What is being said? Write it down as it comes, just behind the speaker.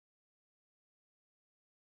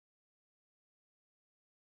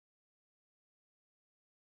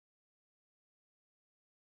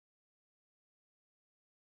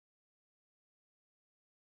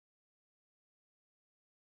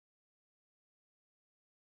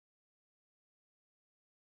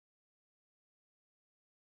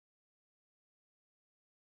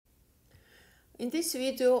In this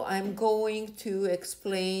video, I'm going to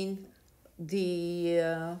explain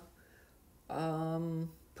the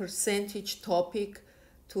percentage topic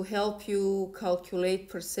to help you calculate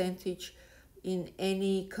percentage in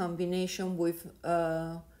any combination with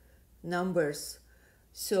numbers.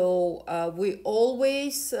 So we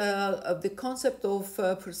always, the concept of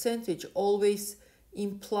percentage always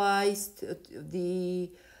implies the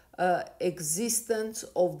existence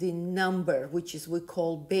of the number, which is we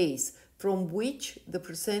call base, from which the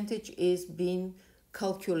percentage is being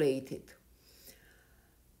calculated.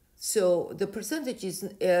 So the percentage is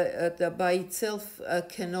by itself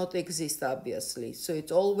cannot exist, obviously. So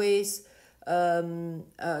it's always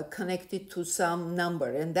connected to some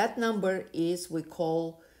number, and that number is we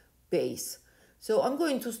call base. So I'm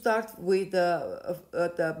going to start with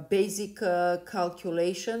the basic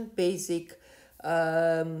calculation,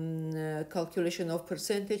 calculation of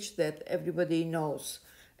percentage that everybody knows,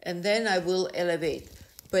 and then I will elevate.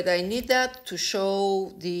 But I need that to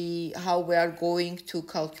show how we are going to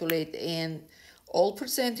calculate, and all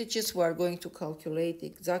percentages we are going to calculate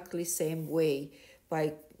exactly same way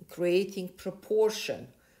by creating proportion.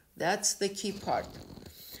 That's the key part.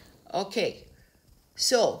 Okay,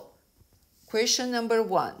 so question number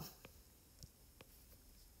 1.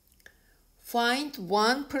 Find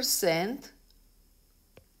 1%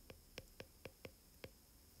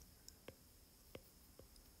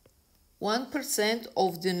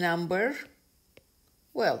 of the number,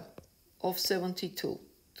 well, of 72.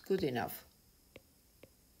 It's good enough.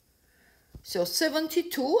 So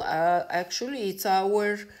 72, actually, it's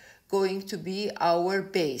going to be our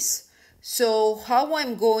base. So how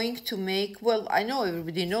I'm going to make, well, I know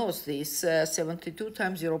everybody knows this, 72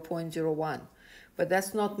 times 0.01, but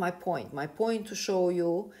that's not my point. My point to show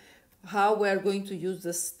you how we're going to use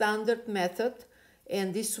the standard method,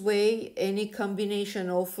 and this way any combination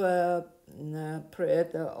of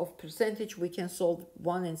percentage we can solve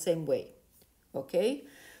one and same way. Okay,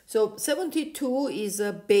 so 72 is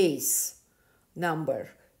a base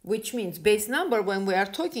number, which means base number when we are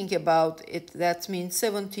talking about it, that means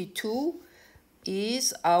 72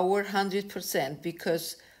 is our 100%,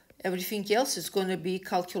 because everything else is going to be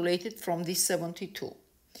calculated from this 72.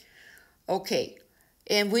 Okay,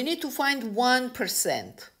 and we need to find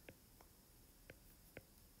 1%.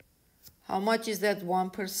 How much is that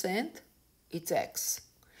 1%? It's x.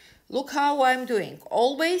 Look how I'm doing.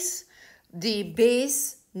 Always the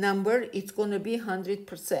base number, it's going to be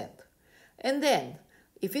 100%. And then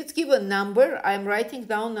if it's given number, I'm writing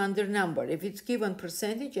down under number. If it's given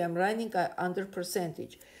percentage, I'm writing under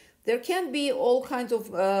percentage. There can be all kinds of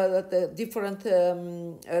different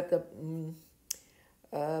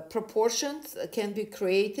proportions can be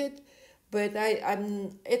created. But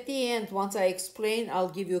I'm at the end, once I explain, I'll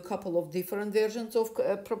give you a couple of different versions of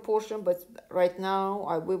proportion. But right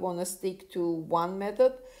now, we want to stick to one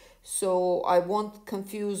method, so I won't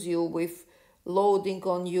confuse you with loading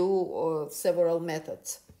on you or several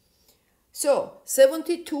methods. So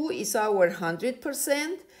 72 is our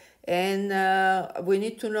 100%, and we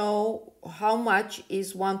need to know how much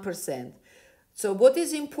is 1%. So what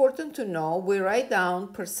is important to know, we write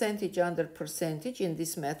down percentage under percentage in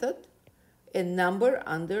this method, and number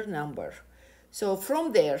under number. So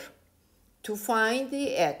from there, to find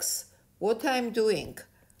the x, what I'm doing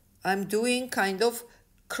kind of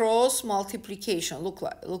cross multiplication.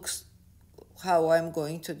 Looks how I'm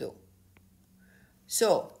going to do.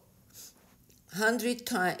 So 100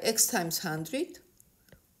 times x times 100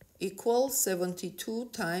 equals 72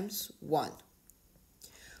 times 1.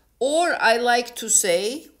 Or I like to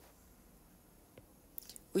say,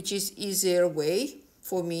 which is easier way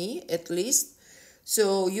for me at least,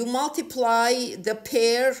 so you multiply the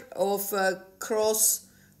pair of cross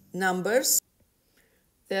numbers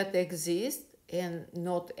that exist and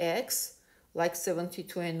not x, like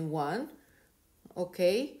 72 and 1.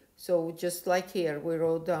 Okay, so just like here, we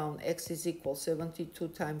wrote down x is equal 72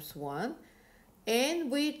 times 1, and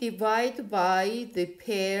we divide by the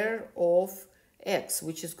pair of x,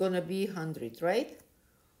 which is going to be 100, right?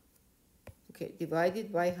 Okay,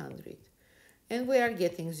 divided by 100. And we are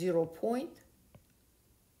getting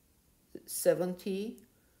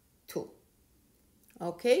 0.72.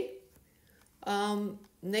 Okay,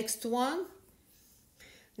 next one.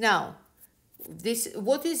 Now,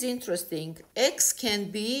 what is interesting, x can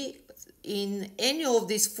be in any of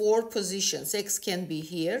these 4 positions. X can be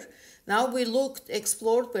here. Now we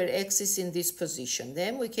explored where x is in this position.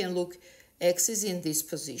 Then we can look, x is in this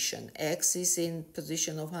position. X is in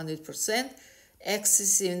position of 100%. X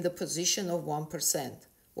is in the position of 1%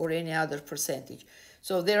 or any other percentage.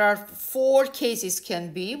 So there are 4 cases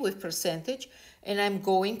can be with percentage, and I'm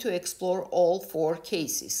going to explore all 4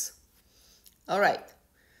 cases. All right,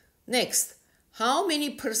 next, how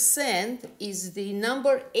many percent is the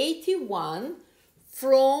number 81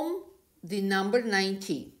 from the number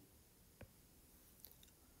 90?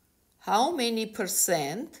 How many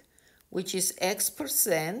percent, which is X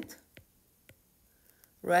percent,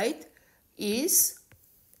 right, is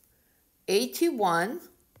 81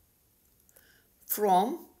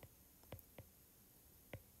 from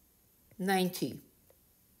 90?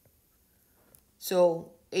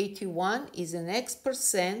 So 81 is an X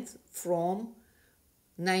percent from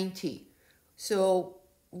 90. So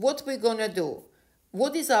what we're gonna do,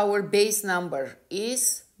 what is our base number?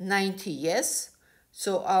 Is 90, yes?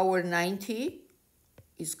 So our 90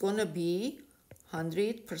 is gonna be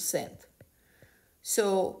 100%.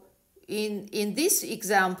 So in this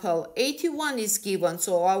example, 81 is given,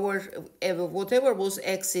 so our whatever was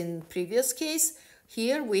X in previous case,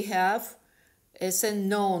 here we have as a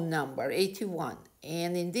known number, 81.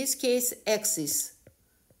 And in this case, X is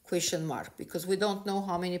question mark because we don't know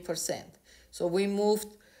how many percent. So we moved,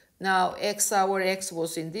 now our X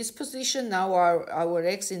was in this position, now our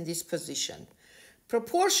X in this position.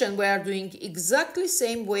 Proportion, we are doing exactly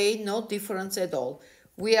same way, no difference at all.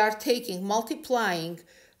 We are multiplying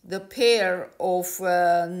the pair of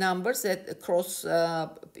numbers that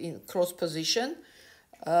in cross position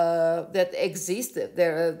that exist,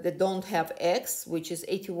 that don't have X, which is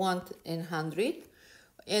 81 and 100.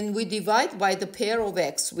 And we divide by the pair of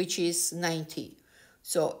X, which is 90.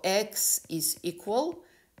 So X is equal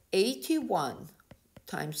 81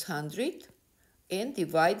 times 100 and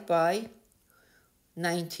divide by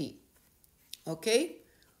 90. Okay?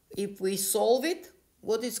 If we solve it,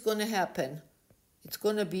 what is going to happen? It's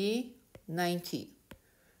going to be 90.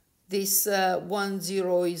 This 1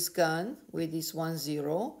 0 is gone with this 1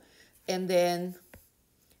 0. And then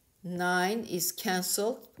 9 is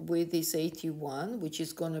cancelled with this 81, which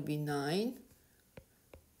is going to be 9.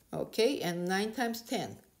 Okay, and 9 times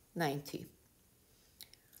 10, 90.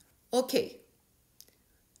 Okay,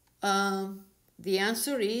 the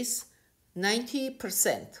answer is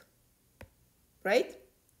 90%, right?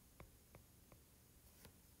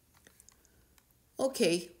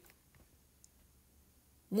 Okay,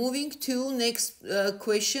 moving to next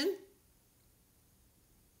question.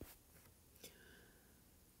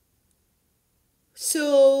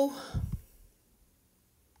 So,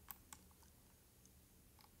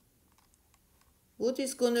 what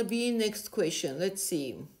is going to be next question? Let's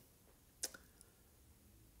see.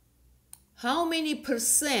 How many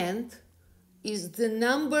percent is the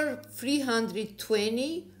number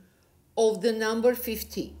 320 of the number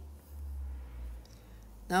 50?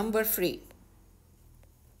 Number 3.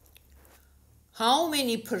 How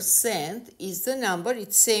many percent is the number?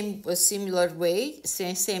 It's similar way,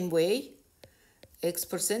 same way. X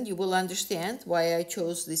percent, you will understand why I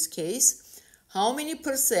chose this case. How many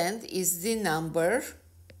percent is the number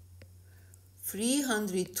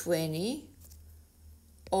 320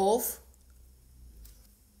 of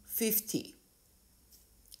 50?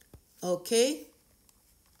 Okay.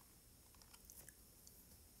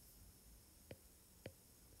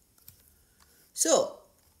 So,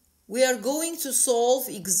 we are going to solve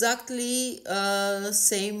exactly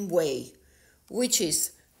same way, which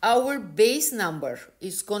is our base number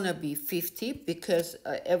is going to be 50 because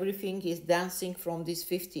everything is dancing from this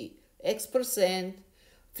 50. X percent,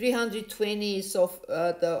 320 is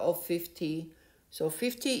of 50. So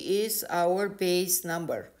 50 is our base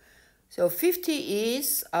number. So 50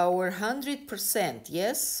 is our 100%,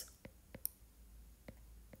 yes?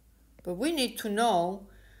 But we need to know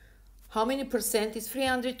how many percent is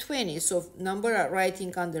 320. So number are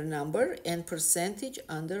writing under number and percentage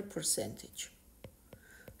under percentage.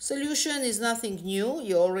 Solution is nothing new,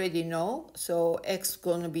 you already know. So X is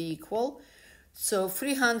going to be equal. So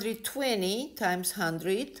 320 times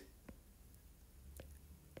 100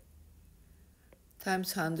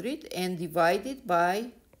 times 100 and divided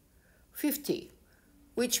by 50,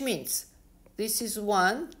 which means this is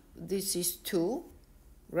 1, this is 2,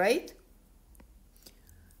 right?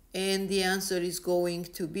 And the answer is going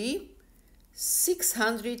to be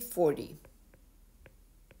 640.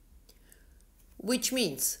 Which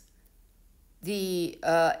means the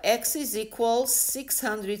X is equal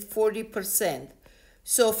 640%.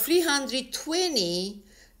 So 320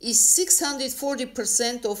 is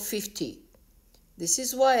 640% of 50. This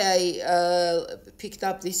is why I picked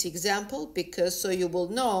up this example, because so you will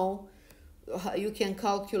know, you can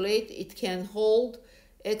calculate, it can hold,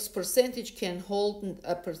 X percentage can hold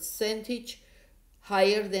a percentage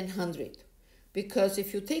higher than 100. Because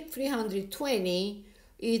if you take 320,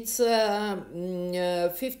 It's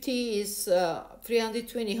 50 is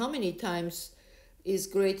 320. How many times is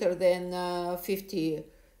greater than 50?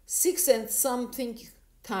 6 and something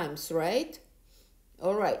times, right?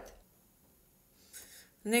 All right.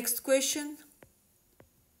 Next question.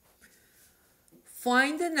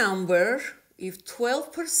 Find the number if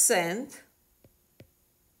 12%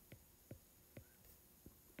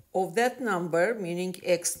 of that number, meaning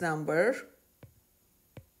x number,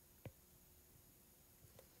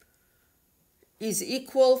 is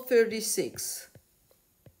equal 36.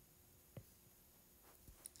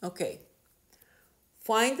 Okay.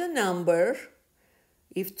 Find the number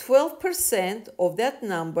if 12% of that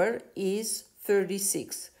number is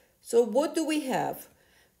 36. So what do we have?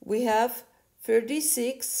 We have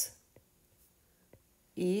 36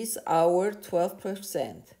 is our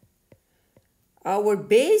 12%. Our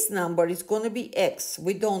base number is going to be x.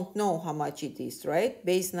 We don't know how much it is, right?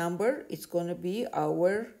 Base number is going to be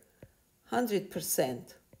our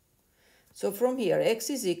 100%. So from here, x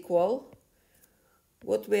is equal,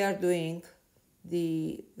 what we are doing,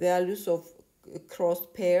 the values of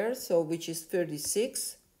crossed pairs, so which is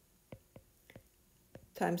 36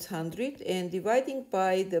 times 100, and dividing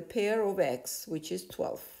by the pair of x, which is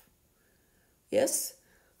 12. Yes?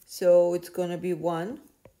 So it's going to be 1.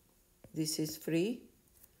 This is 3.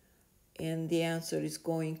 And the answer is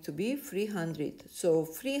going to be 300. So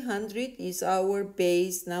 300 is our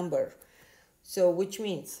base number. So which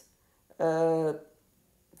means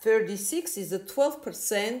 36 is the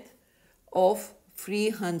 12% of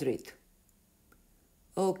 300.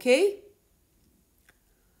 Okay?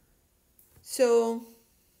 So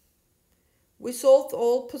we solved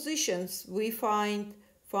all positions. We found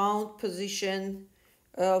position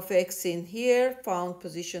of x in here, found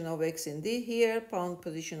position of x in here, found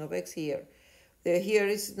position of x here. Here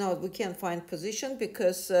is not, we can't find position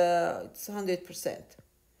because it's 100%,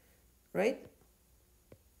 right?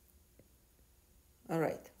 All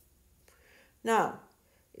right. Now,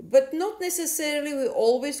 but not necessarily we're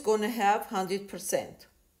always going to have 100%.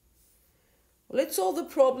 Let's solve the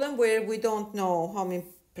problem where we don't know how many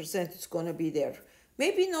percent it's going to be there.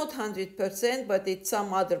 Maybe not 100%, but it's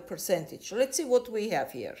some other percentage. Let's see what we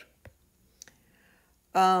have here.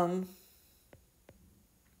 Find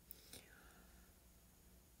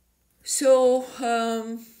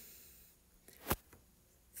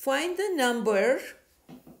the number.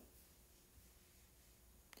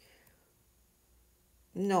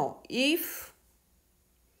 No, if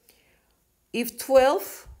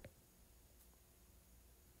 12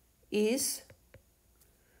 is,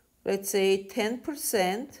 let's say,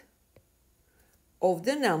 10% of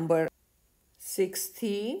the number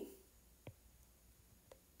 60,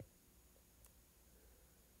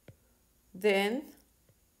 then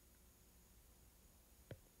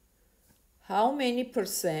how many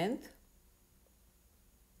percent,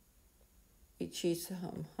 which is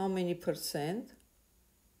how many percent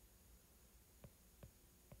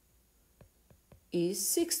is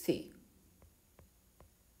 60?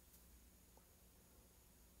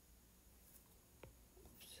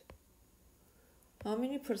 How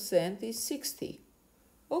many percent is 60?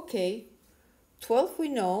 Okay, 12 we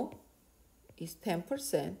know is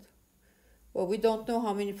 10%, but we don't know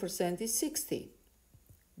how many percent is 60,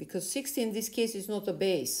 because 60 in this case is not a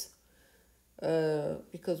base,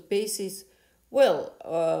 because base is, well,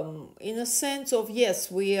 in a sense of,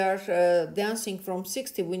 yes, we are dancing from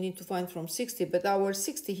 60, we need to find from 60, but our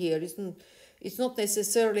 60 here it's not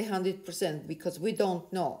necessarily 100% because we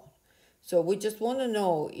don't know. So we just want to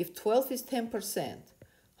know if 12 is 10%,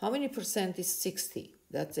 how many percent is 60?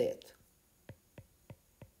 That's it.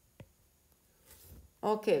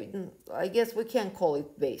 Okay, I guess we can call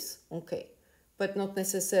it base. Okay, but not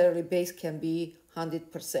necessarily base can be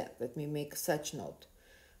 100%. Let me make such note.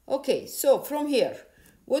 Okay, so from here,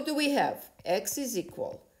 what do we have? X is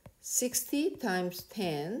equal 60 times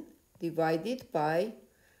 10 divided by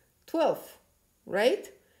 12,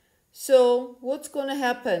 right? So what's going to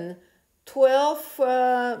happen?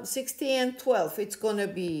 12, 60 and 12, it's going to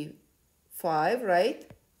be 5, right?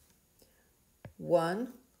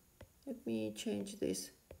 1, let me change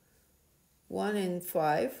this. 1 and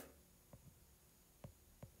 5.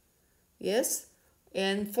 Yes?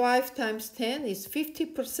 And 5 times 10 is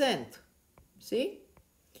 50%. See?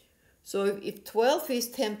 So if 12 is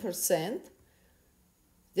 10%,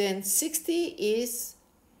 then 60 is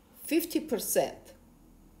 50%.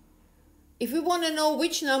 If we want to know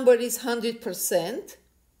which number is 100%,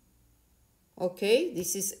 okay,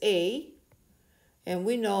 this is A, and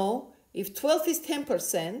we know if 12 is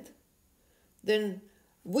 10%, then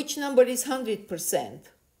which number is 100%?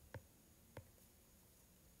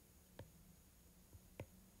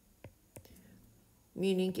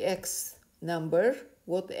 meaning X number.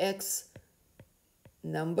 What X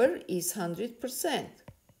number is 100%?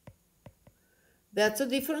 That's a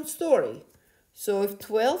different story. So if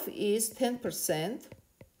 12 is 10%,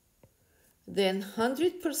 then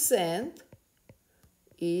 100%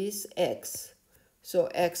 is X. So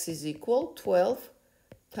X is equal 12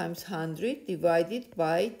 times 100 divided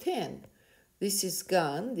by 10. This is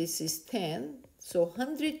gone, this is 10. So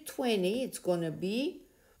 120, it's going to be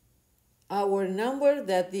our number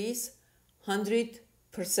that is 100%.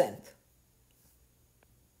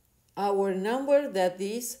 Our number that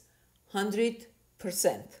is 100%.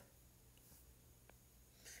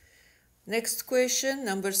 Next question,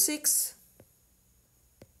 number 6.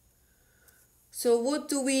 So what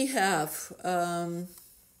do we have?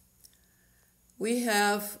 We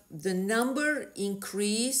have the number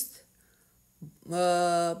increased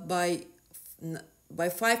by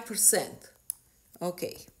 5%.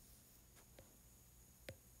 Okay.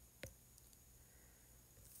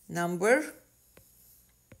 Number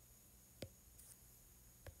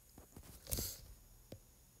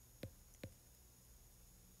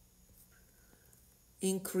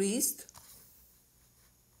increased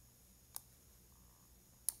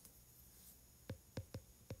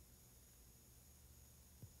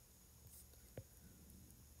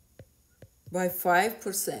by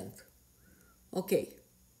 5%. Okay.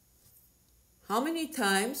 How many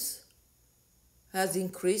times has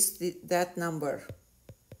increased that number?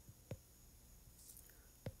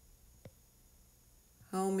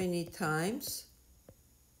 How many times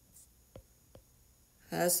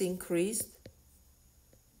has increased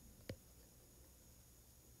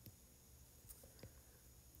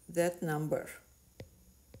that number?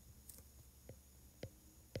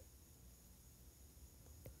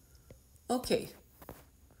 Okay.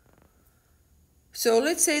 So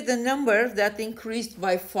let's say the number that increased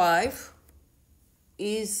by 5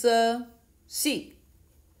 is C.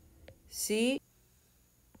 C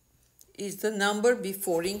is the number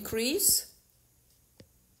before increase.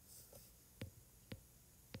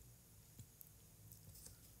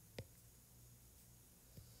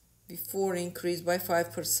 Before increase by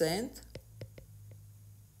 5%.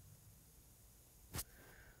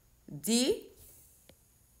 D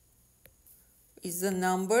is the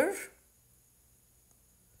number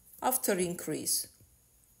after increase.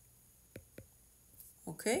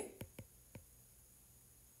 Okay?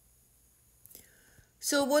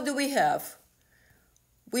 So what do we have?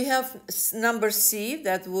 We have number C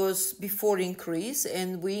that was before increase,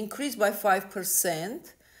 and we increased by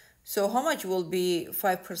 5%. So how much will be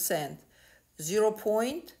 5%?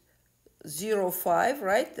 0.05,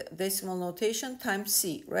 right? Decimal notation times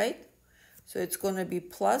C, right? So it's going to be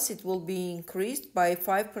plus, it will be increased by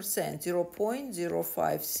 5%,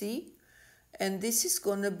 0.05 C. And this is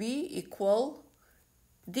going to be equal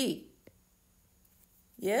D.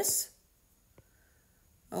 Yes?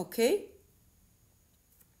 Okay.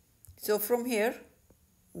 So from here,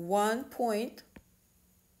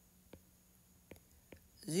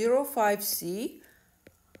 1.05 C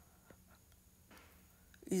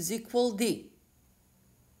is equal D.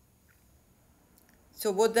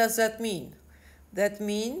 So what does that mean? That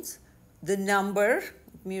means the number,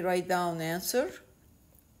 let me write down answer.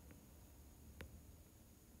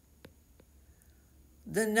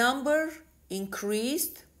 The number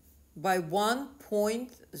increased by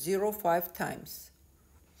 1.05 times.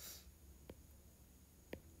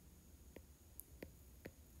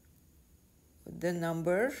 The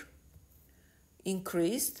number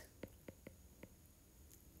increased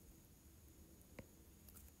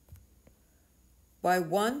by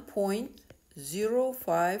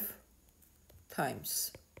 1.05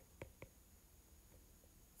 times.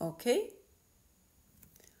 Okay?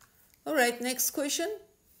 All right, next question,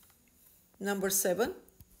 number 7.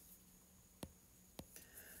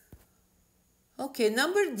 Okay,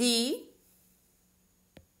 number D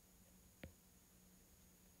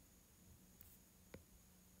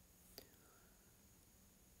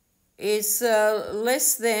is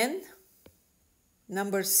less than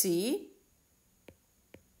number C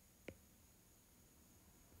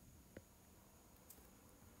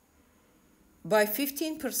by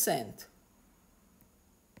 15%.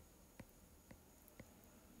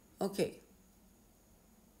 Okay.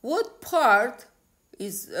 What part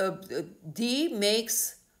is D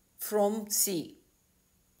makes from C?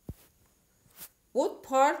 What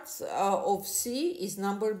part of C is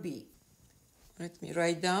number B? Let me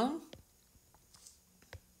write down.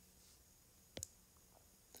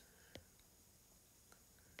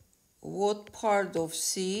 What part of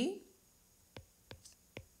C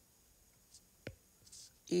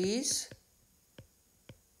is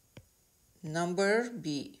number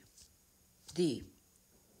B, D.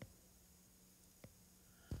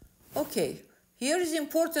 Okay, here is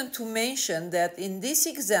important to mention that in this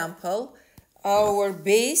example, our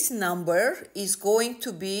base number is going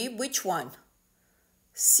to be which one?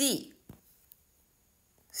 C.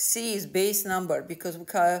 C is base number because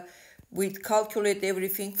we calculate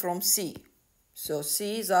everything from C. So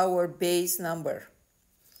C is our base number.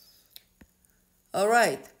 All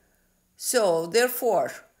right. So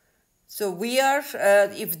therefore, we are,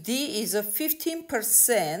 if D is a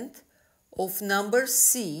 15% of number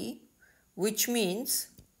C, which means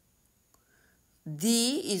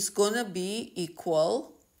D is gonna be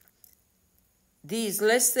equal, D is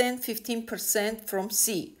less than 15% from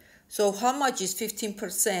C. So how much is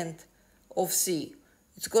 15% of C?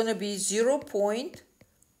 It's gonna be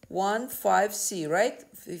 0.15 C, right?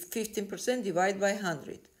 15% divided by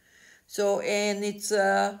 100. So, and it's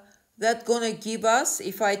that gonna give us,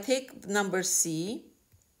 if I take number C,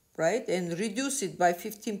 right, and reduce it by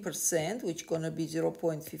 15%, which gonna be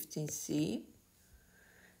 0.15 C,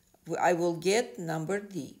 I will get number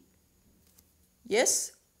D.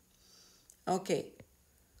 Yes? Okay.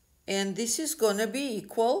 And this is gonna be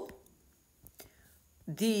equal,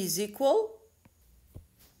 D is equal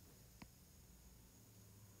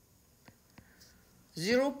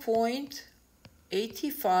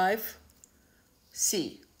 0.85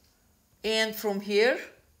 C. And from here,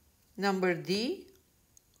 number D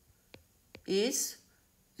is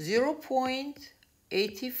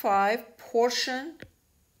 0.85 portion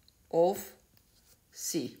of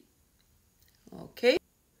C. Okay.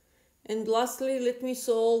 And lastly, let me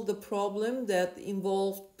solve the problem that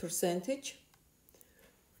involved percentage.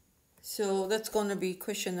 So that's going to be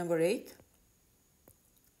question number 8.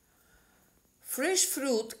 Fresh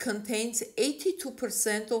fruit contains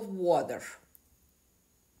 82% of water.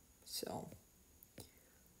 So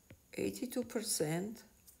 82%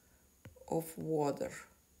 of water.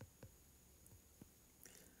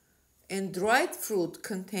 And dried fruit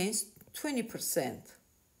contains 20%.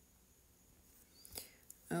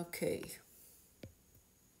 Okay.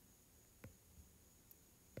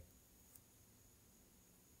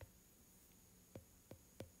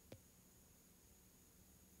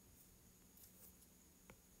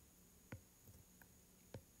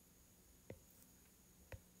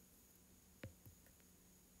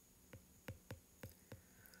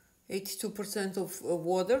 %82 of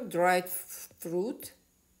water, dried fruit.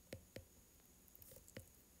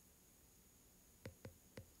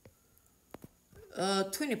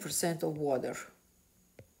 20% of water.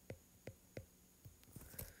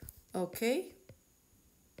 Okay.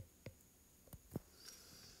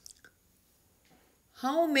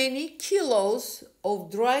 How many kilos of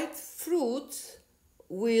dried fruit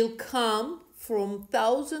will come from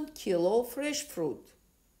 1,000 kilo fresh fruit?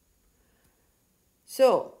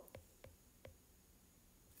 So,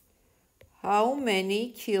 how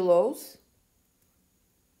many kilos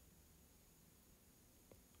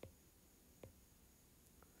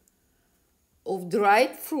of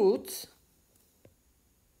dried fruits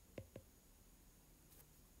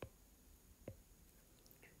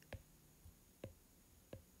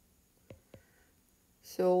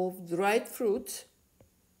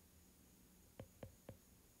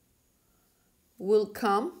will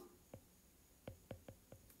come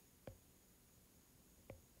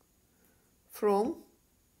from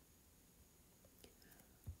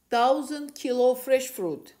 1,000 kilo fresh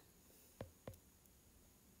fruit?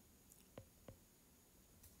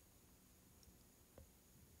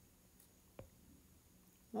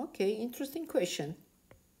 Okay, interesting question.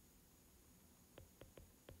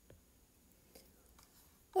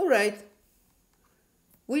 All right.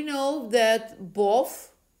 We know that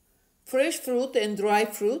both fresh fruit and dry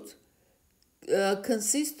fruit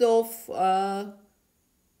consist of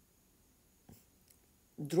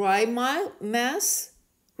dry mass,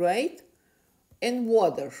 right, and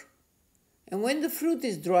water. And when the fruit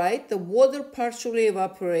is dried, the water partially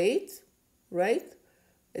evaporates, right?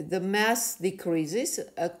 The mass decreases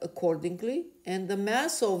accordingly, and the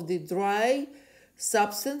mass of the dry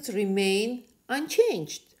substance remain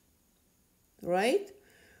unchanged, right?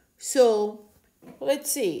 So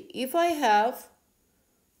let's see, if I have,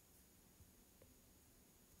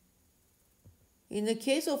 in the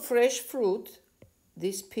case of fresh fruit,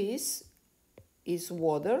 this piece is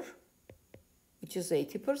water, which is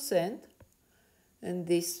 80%, and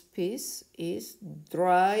this piece is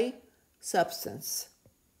dry substance.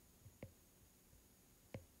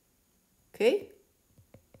 Okay?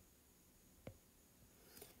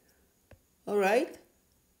 All right.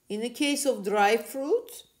 In the case of dry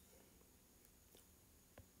fruit,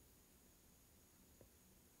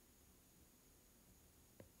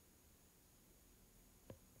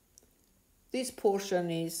 This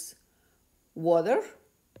portion is water,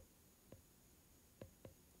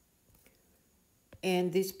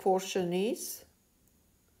 and this portion is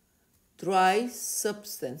dry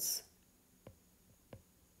substance.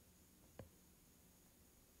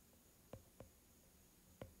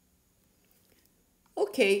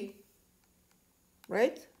 Okay,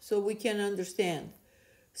 right? So we can understand.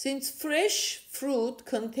 Since fresh fruit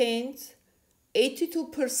contains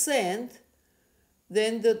 82%,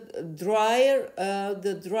 then the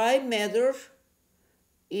dry matter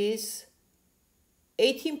is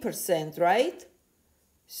 18%, right?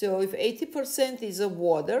 So if 80% is a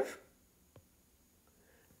water,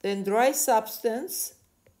 then dry substance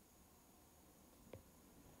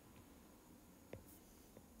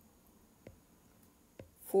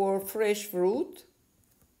for fresh fruit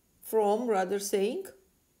from, rather saying,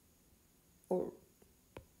 or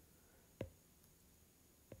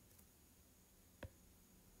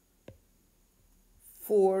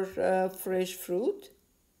for fresh fruit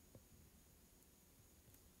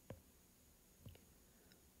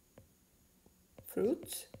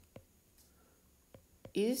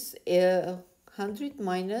is 100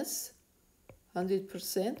 minus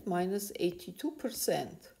 100% minus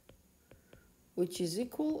 82%, which is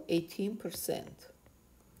equal 18%.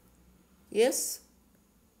 Yes?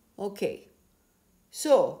 Okay.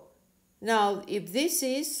 So now if this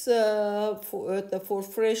is for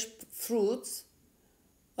fresh fruits,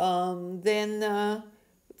 then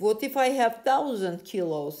what if I have 1,000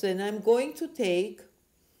 kilos? Then I'm going to take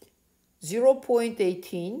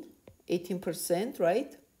 0.18, 18%,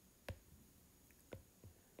 right?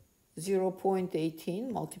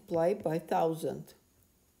 0.18 multiplied by 1,000.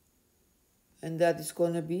 And that is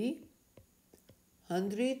going to be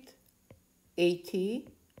 180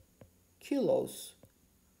 kilos,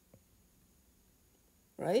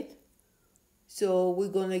 right? So we're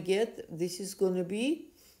going to get, this is going to be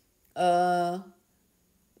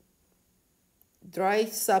dry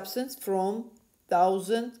substance from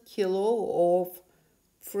 1,000 kilo of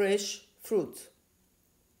fresh fruit.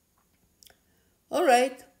 All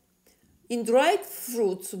right. In dried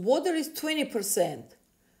fruits, water is 20%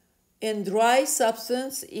 and dry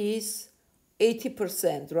substance is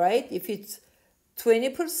 80%, right? If it's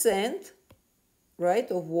 20%,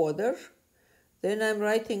 right, of water, then I'm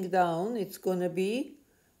writing down it's going to be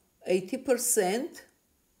 80%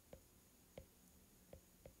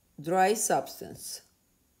 dry substance.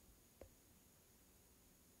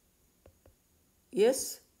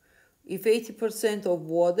 Yes? If 80% of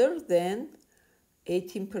water, then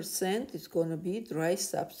 18% is going to be dry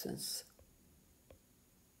substance.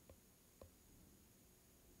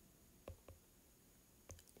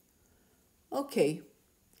 Okay.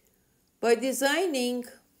 By designing,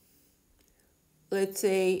 let's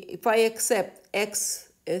say, if I accept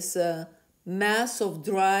X as a mass of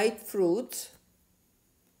dried fruit,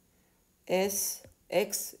 X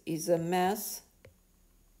is a mass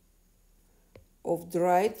of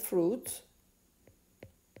dried fruit,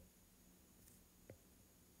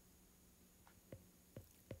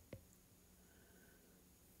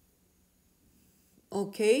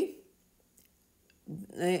 okay,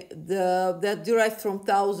 that derived from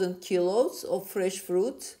 1,000 kilos of fresh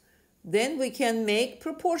fruit, then we can make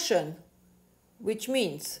proportion, which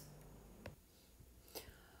means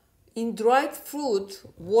in dried fruit,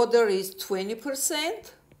 water is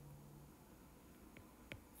 20%,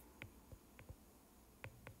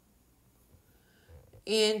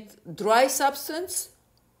 and dry substance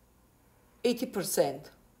 80%.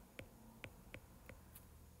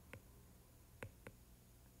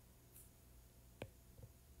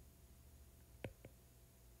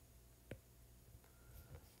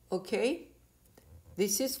 Okay,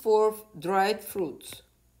 this is for dried fruits.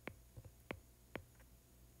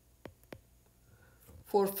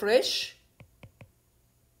 For fresh,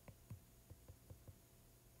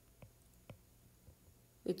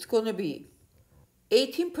 it's going to be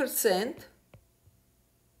 18%,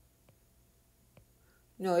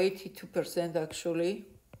 no, 82% actually.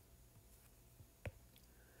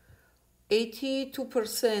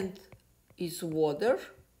 82% is water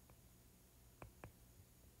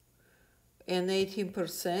and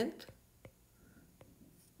 18%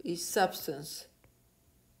 is substance.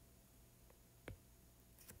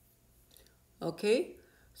 Okay,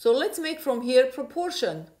 so let's make from here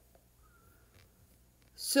proportion.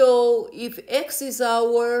 So if X is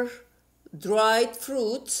our dried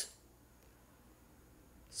fruit,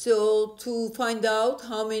 so to find out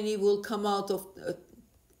how many will come out of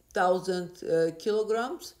 1,000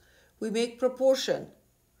 kilograms, we make proportion.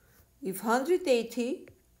 If 180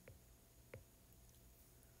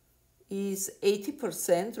 is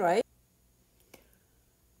 80%, right?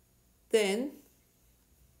 then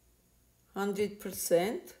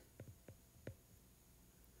 100%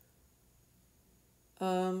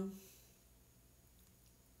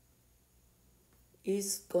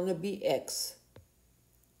 is gonna be X.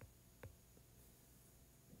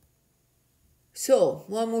 So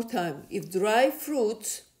one more time, if dry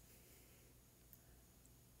fruits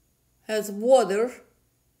has water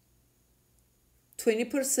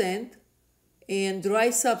 20% and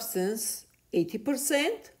dry substance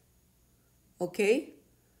 80%, okay,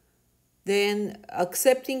 then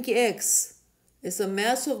accepting X is a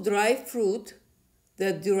mass of dry fruit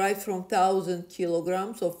that derived from 1,000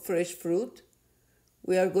 kilograms of fresh fruit,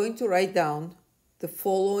 we are going to write down the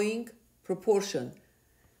following proportion.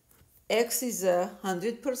 X is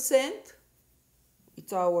 100%,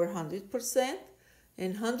 it's our 100%,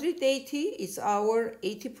 and 180 is our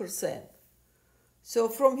 80%. So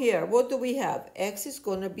from here, what do we have? X is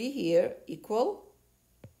going to be here equal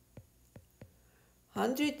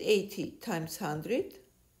 180 times 100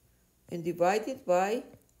 and divided by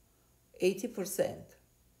 80%.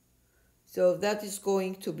 So that is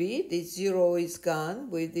going to be, this 0 is gone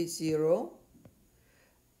with this 0.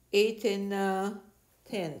 8 and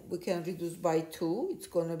 10, we can reduce by 2. It's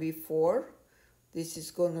going to be 4. This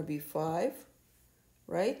is going to be 5,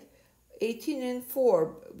 right? 18 and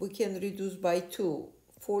 4, we can reduce by 2.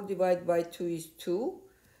 4 divided by 2 is 2.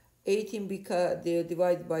 18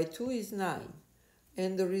 divided by 2 is 9.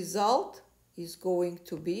 And the result is going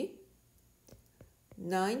to be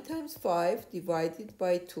 9 times 5 divided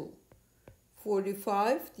by 2.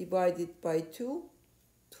 45 divided by 2,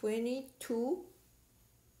 22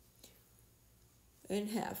 and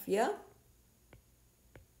half, yeah?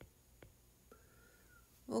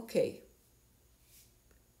 Okay.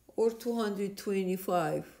 Or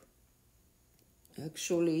 225.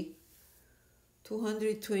 Actually,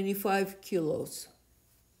 225 kilos.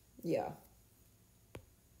 Yeah.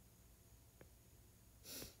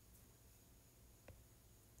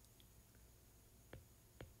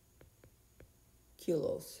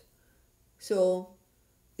 Kilos. So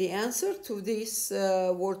the answer to this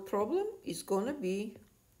word problem is going to be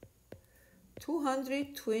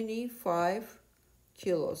 225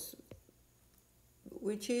 kilos,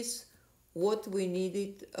 which is what we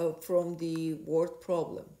needed from the word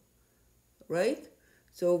problem, right?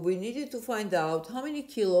 So we needed to find out how many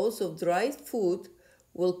kilos of dried food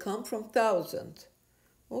will come from 1,000.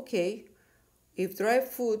 Okay, if dry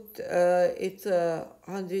food, it's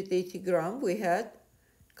 180 grams, we had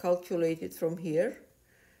calculated from here.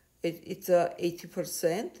 It's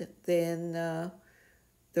 80%, then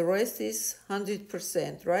the rest is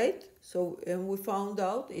 100%, right? So, and we found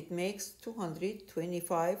out it makes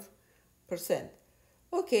 225%.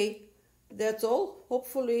 Okay, that's all.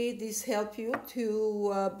 Hopefully this helped you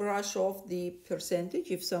to brush off the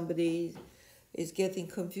percentage if somebody is getting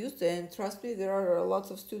confused, and trust me, there are lots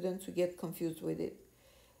of students who get confused with it.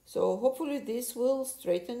 So hopefully this will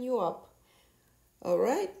straighten you up. All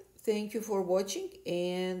right, thank you for watching,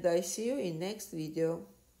 and I see you in next video.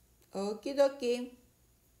 Okie dokie.